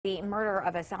The murder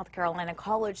of a South Carolina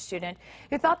college student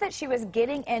who thought that she was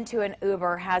getting into an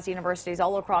Uber has universities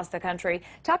all across the country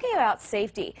talking about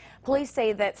safety. Police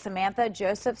say that Samantha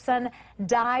Josephson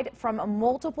died from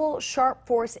multiple sharp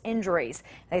force injuries.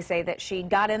 They say that she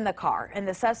got in the car and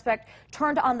the suspect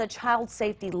turned on the child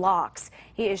safety locks.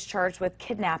 He is charged with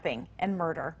kidnapping and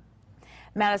murder.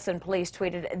 Madison police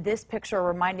tweeted this picture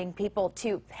reminding people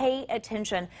to pay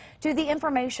attention to the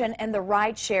information in the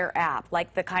rideshare app,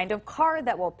 like the kind of car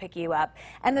that will pick you up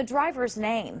and the driver's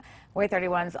name. WAY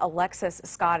 31's Alexis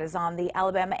Scott is on the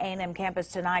Alabama A&M campus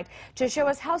tonight to show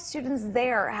us how students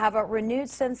there have a renewed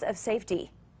sense of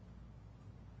safety.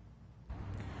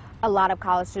 A lot of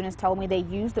college students told me they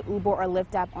use the Uber or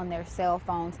Lyft app on their cell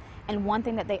phones, and one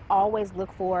thing that they always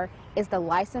look for is the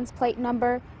license plate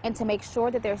number and to make sure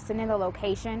that they're sending the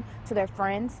location to their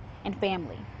friends and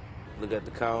family. Look at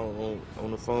the count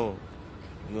on the phone.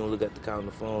 You don't look at the count on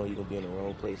the phone, you're going to be in the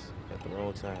wrong place at the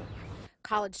wrong time.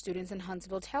 College students in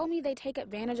Huntsville tell me they take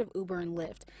advantage of Uber and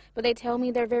Lyft, but they tell me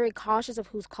they're very cautious of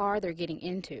whose car they're getting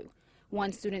into.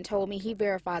 One student told me he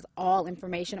verifies all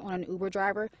information on an Uber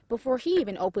driver before he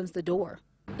even opens the door.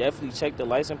 Definitely check the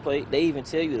license plate. They even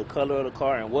tell you the color of the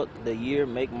car and what the year,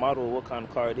 make, model, what kind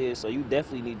of car it is. So you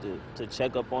definitely need to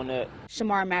check up on that.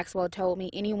 Shamar Maxwell told me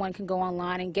anyone can go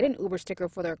online and get an Uber sticker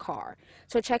for their car.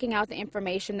 So checking out the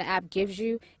information the app gives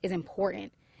you is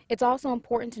important. It's also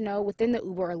important to know within the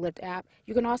Uber or Lyft app,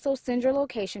 you can also send your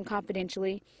location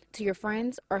confidentially to your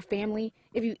friends or family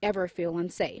if you ever feel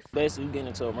unsafe. Basically, you get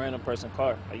into a random person's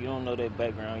car. You don't know their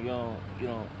background. You know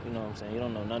what I'm saying? You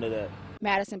don't know none of that.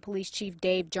 Madison Police Chief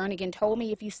Dave Jernigan told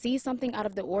me if you see something out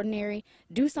of the ordinary,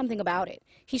 do something about it.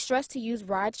 He stressed to use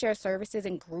rideshare services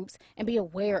in groups and be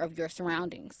aware of your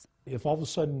surroundings. If all of a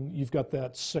sudden you've got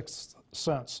that sixth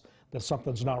sense that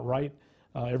something's not right,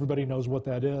 everybody knows what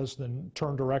that is, then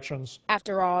turn directions.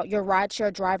 After all, your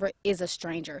rideshare driver is a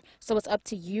stranger, so it's up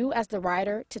to you as the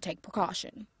rider to take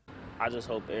precaution. I just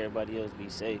hope everybody else be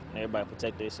safe and everybody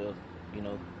protect themselves. You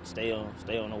know, stay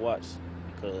on the watch,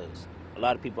 because a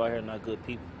lot of people out here are not good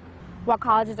people. While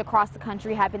colleges across the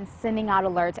country have been sending out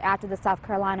alerts after the South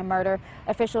Carolina murder,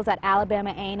 officials at Alabama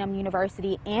A&M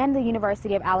University and the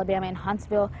University of Alabama in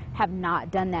Huntsville have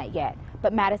not done that yet.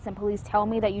 But Madison police tell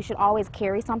me that you should always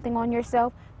carry something on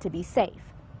yourself to be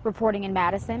safe. Reporting in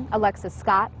Madison, Alexis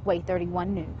Scott, WAY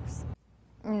 31 News.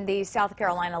 The South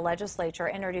Carolina legislature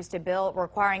introduced a bill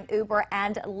requiring Uber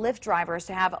and Lyft drivers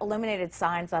to have illuminated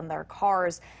signs on their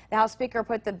cars. The House Speaker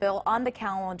put the bill on the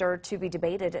calendar to be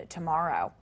debated tomorrow.